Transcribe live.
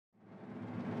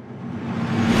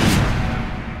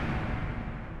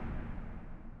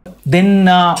Then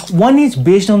one is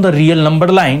based on the real number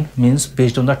line, means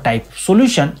based on the type of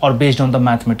solution or based on the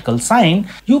mathematical sign.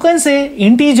 You can say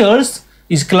integers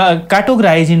is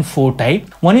categorized in 4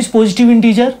 types. One is positive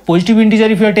integer. Positive integer,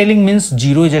 if you are telling, means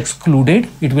 0 is excluded.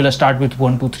 It will start with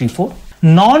 1, 2, 3, 4.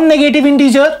 Non-negative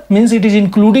integer means it is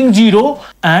including 0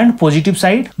 and positive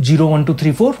side 0, 1, 2,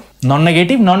 3, 4.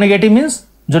 Non-negative means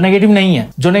जो negative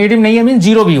नहीं है means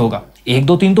 0 भी होगा, 1,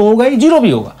 2, 3 तो होगा ही, 0 भी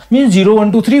होगा, means 0,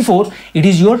 1, 2, 3, 4. It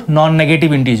is your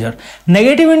non-negative integer.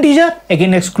 Negative integer,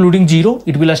 again excluding 0,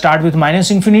 it will start with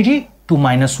minus infinity to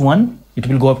minus 1. It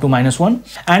will go up to minus 1.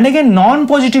 And again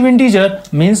non-positive integer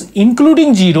means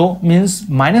including 0 means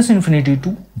minus infinity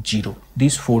to 0.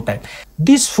 These 4 types.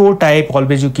 These 4 types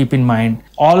always you keep in mind.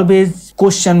 Always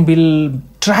question will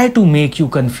try to make you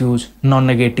confuse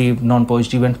non-negative,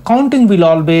 non-positive, and counting will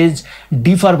always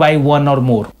differ by 1 or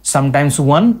more. Sometimes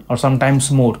 1 or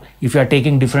sometimes more if you are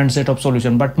taking different set of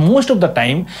solution. But most of the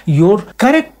time your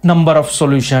correct number of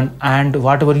solution and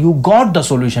whatever you got the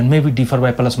solution maybe differ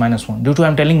by plus minus 1. Due to I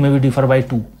am telling maybe differ by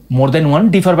 2. More than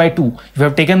 1 differ by 2. If you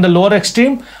have taken the lower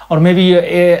extreme or maybe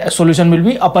a solution will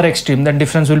be upper extreme, then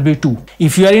difference will be 2.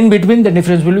 If you are in between, the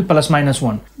difference will be plus minus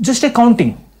 1. Just a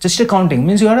counting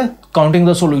means you are counting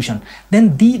the solution.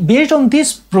 Then based on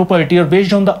this property or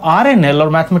based on the RNL or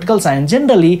mathematical science,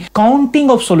 generally counting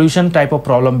of solution type of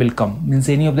problem will come. Means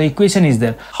any of the equation is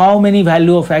there, how many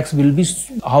value of x will be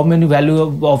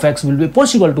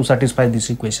possible to satisfy this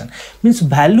equation. Means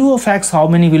value of x, how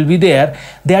many will be there.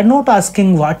 They are not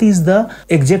asking what is the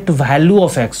exact value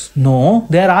of x. No,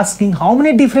 they are asking how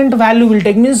many different value will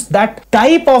take, means that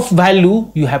type of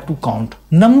value you have to count.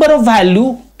 Number of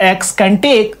value x can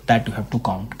take, that you have to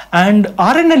count. And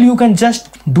RNL you can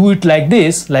just do it like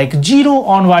this, like 0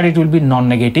 onward it will be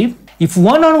non-negative. If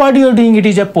 1 onward you are doing, it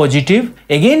is a positive.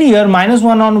 Again here minus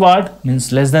 1 onward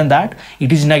means less than that,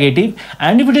 it is negative.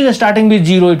 And if it is starting with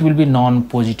 0, it will be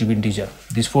non-positive integer.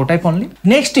 These 4 type only.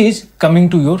 Next is coming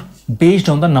to your based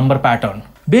on the number pattern.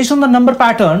 Based on the number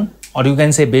pattern, or you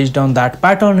can say based on that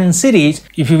pattern in series,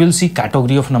 if you will see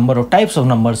category of number or types of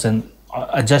numbers, and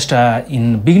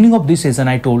in beginning of this session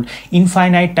I told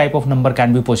infinite type of number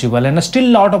can be possible, and still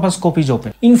lot of a scope is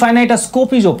open. Infinite a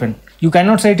scope is open. You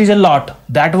cannot say it is a lot.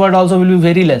 That word also will be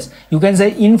very less. You can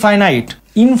say infinite.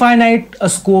 Infinite a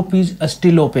scope is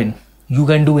still open. You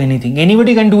can do anything.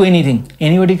 Anybody can do anything.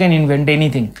 Anybody can invent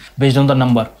anything based on the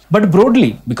number. But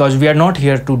broadly, because we are not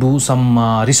here to do some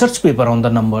research paper on the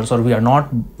numbers, or we are not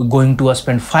going to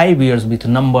spend 5 years with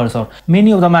numbers, or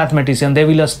many of the mathematicians, they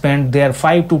will spend their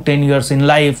 5 to 10 years in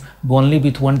life only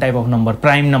with one type of number,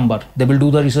 prime number. They will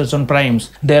do the research on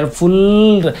primes. Their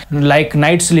full like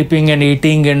night sleeping and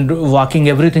eating and walking,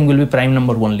 everything will be prime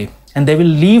number only. And they will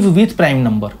live with prime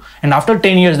number, and after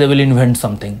 10 years they will invent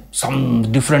something, some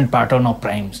different pattern of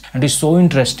primes, and it's so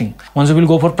interesting. Once we will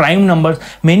go for prime numbers,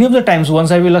 many of the times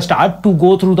once I will start to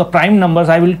go through the prime numbers,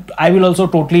 I will also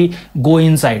totally go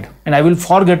inside, and I will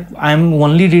forget I am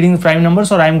only reading the prime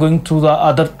numbers, or I am going through the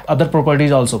other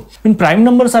properties also. In prime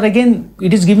numbers are again,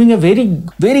 it is giving a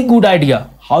very good idea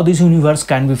how this universe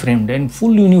can be framed, and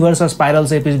full universe or spiral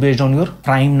shape is based on your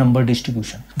prime number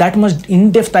distribution. That much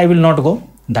in depth I will not go.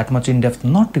 That much in depth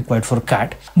not required for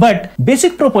CAT, but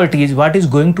basic properties what is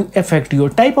going to affect your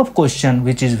type of question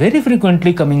which is very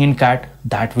frequently coming in CAT,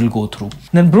 that will go through.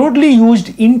 Then broadly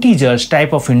used integers,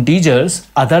 type of integers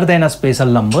other than a special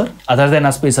number,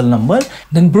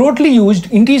 then broadly used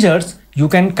integers you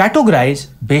can categorize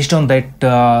based on that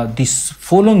this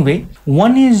following way.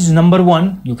 One is number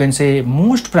 1, you can say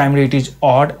most primary it is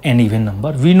odd and even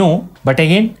number, we know, but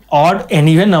again odd and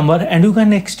even number, and you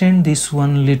can extend this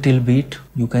one little bit,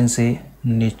 you can say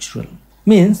natural.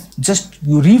 Means just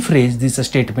you rephrase this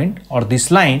statement or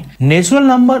this line, natural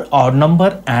number, odd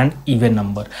number and even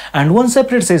number, and one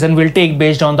separate session will take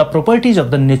based on the properties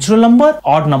of the natural number,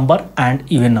 odd number and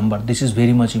even number. This is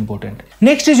very much important.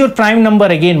 Next is your prime number,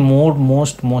 again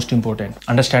most important,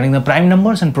 understanding the prime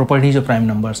numbers and properties of prime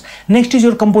numbers. Next is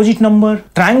your composite number,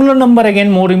 triangular number,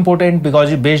 again more important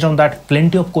because based on that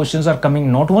plenty of questions are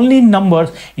coming not only in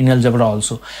numbers, in algebra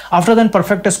also. After that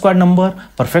perfect square number,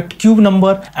 perfect cube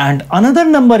number, and another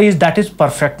number is that is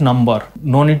perfect number.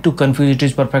 No need to confuse it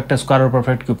is perfect square or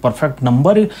perfect cube. Perfect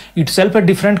number itself a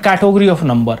different category of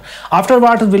number.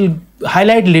 Afterwards we'll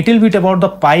highlight little bit about the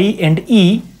pi and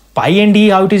e. Pi and e,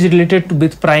 how it is related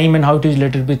with prime and how it is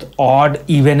related with odd,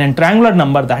 even and triangular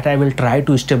number, that I will try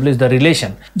to establish the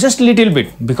relation just little bit,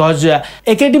 because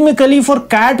academically for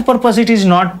CAT purpose it is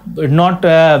not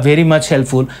very much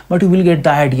helpful, but you will get the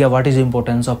idea what is the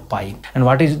importance of pi and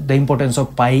what is the importance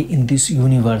of pi in this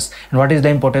universe, and what is the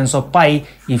importance of pi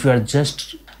if you are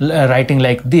just writing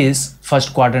like this: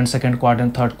 first quadrant, second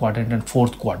quadrant, third quadrant, and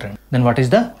fourth quadrant. Then what is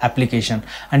the application?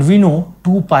 And we know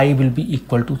 2 pi will be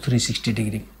equal to 360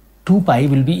 degree. 2 pi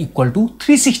will be equal to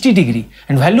 360 degree,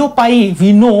 and value of pi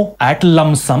we know at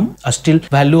lump sum. Still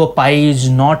value of pi is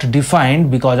not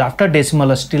defined because after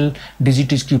decimal still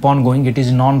digit is keep on going. It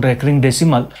is non-recurring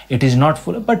decimal, it is not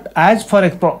full, but as for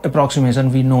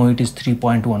approximation we know it is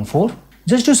 3.14.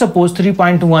 Just to suppose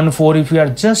 3.14, if you are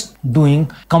just doing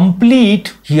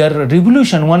complete here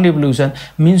revolution, one revolution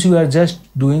means you are just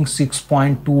doing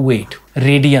 6.28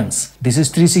 radians. This is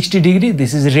 360 degree,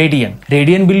 this is radian.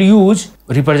 Radian will use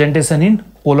representation in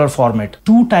polar format.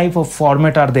 Two type of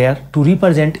format are there to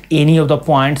represent any of the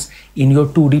points in your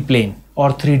 2D plane or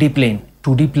 3D plane.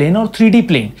 2D plane or 3D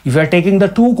plane. If you are taking the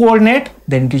 2 coordinate,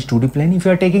 then it is 2D plane. If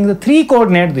you are taking the 3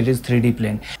 coordinate, it is 3D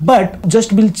plane. But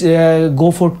just will go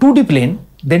for 2D plane.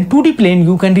 Then 2D plane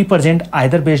you can represent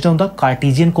either based on the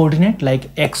Cartesian coordinate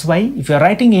like x, y. If you are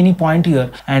writing any point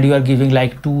here and you are giving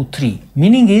like 2, 3,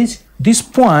 meaning is this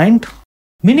point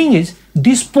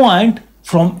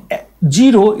from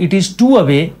 0 it is 2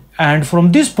 away, and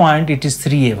from this point it is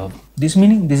 3 above. This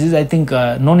meaning, this is I think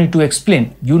no need to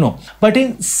explain, you know. But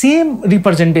in same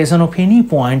representation of any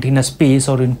point in a space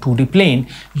or in 2D plane,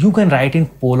 you can write in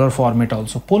polar format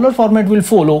also. Polar format will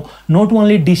follow not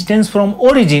only distance from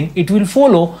origin, it will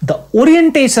follow the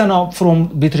orientation of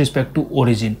from with respect to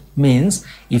origin. Means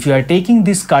if you are taking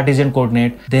this Cartesian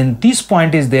coordinate, then this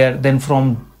point is there, then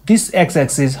from this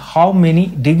x-axis how many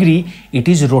degree it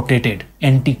is rotated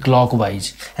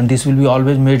anti-clockwise, and this will be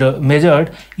always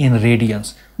measured in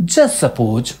radians. Just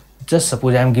suppose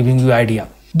I am giving you idea.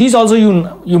 These also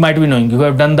you might be knowing.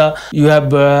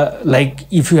 Like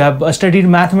if you have studied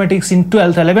mathematics in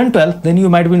 11th, 12th, then you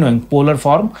might be knowing polar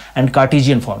form and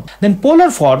Cartesian form. Then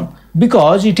polar form,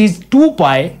 because it is 2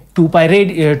 pi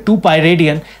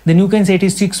radian, then you can say it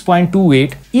is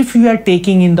 6.28. If you are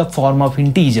taking in the form of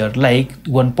integer, like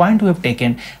one point we have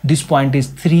taken, this point is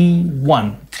 3,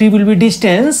 1. 3 will be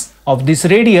distance of this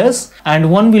radius and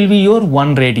 1 will be your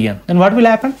 1 radian. Then what will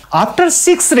happen? After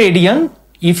 6 radian,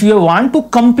 if you want to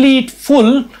complete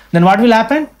full, then what will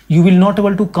happen? You will not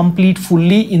able to complete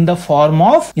fully in the form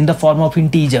of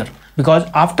integer. Because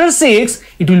after 6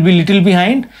 it will be little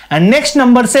behind, and next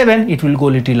number 7 it will go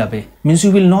little away. Means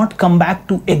you will not come back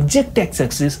to exact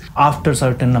x-axis after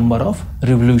certain number of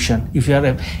revolution if you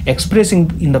are expressing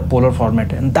in the polar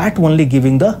format, and that only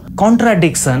giving the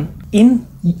contradiction in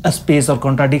a space, or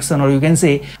contradiction, or you can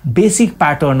say basic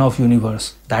pattern of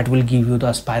universe, that will give you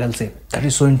the spiral shape. That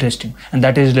is so interesting, and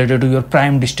that is related to your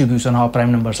prime distribution, how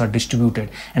prime numbers are distributed.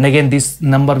 And again this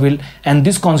number will, and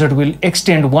this concept will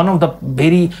extend one of the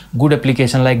very good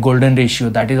application like golden ratio,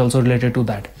 that is also related to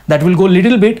that. That will go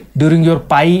little bit during your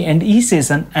pi and e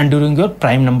session and during your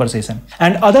prime number session.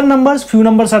 And other numbers, few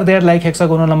numbers are there like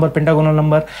hexagonal number, pentagonal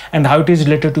number, and how it is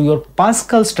related to your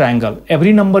Pascal's triangle.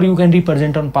 Every number you can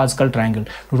represent on Pascal triangle.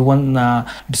 One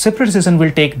separate session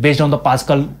will take based on the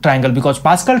Pascal triangle, because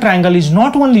Pascal triangle is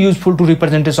not only useful to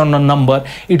representation on a number,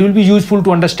 it will be useful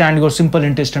to understand your simple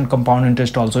interest and compound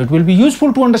interest also. It will be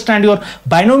useful to understand your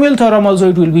binomial theorem also.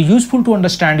 It will be useful to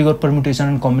understand your permutation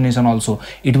and combination also.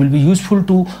 It will be useful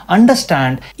to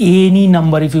understand any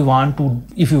number if you want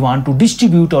to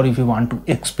distribute, or if you want to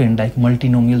expand like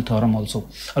multinomial theorem also,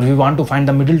 or if you want to find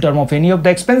the middle term of any of the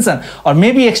expansion, or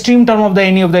maybe extreme term of the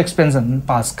any of the expansion,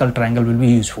 Pascal triangle will be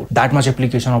useful. That much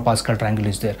application of Pascal triangle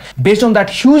is there. Based on that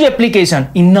huge application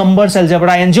in numbers,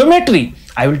 algebra and geometry,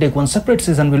 I will take one separate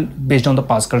session based on the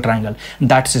Pascal triangle.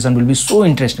 That session will be so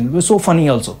interesting, it will be so funny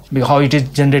also, how it is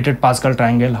generated Pascal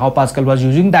triangle, how Pascal was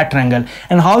using that triangle,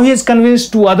 and how he has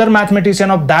convinced to other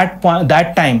mathematicians of that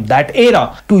time, that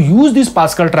era, to use this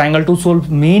Pascal triangle to solve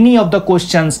many of the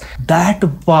questions that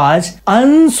was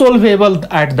unsolvable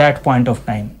at that point of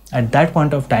time. At that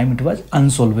point of time it was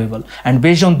unsolvable, and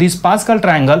based on this Pascal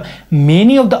triangle,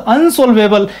 many of the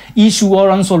unsolvable issue or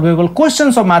unsolvable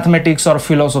questions of mathematics or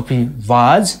philosophy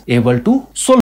was able to solve.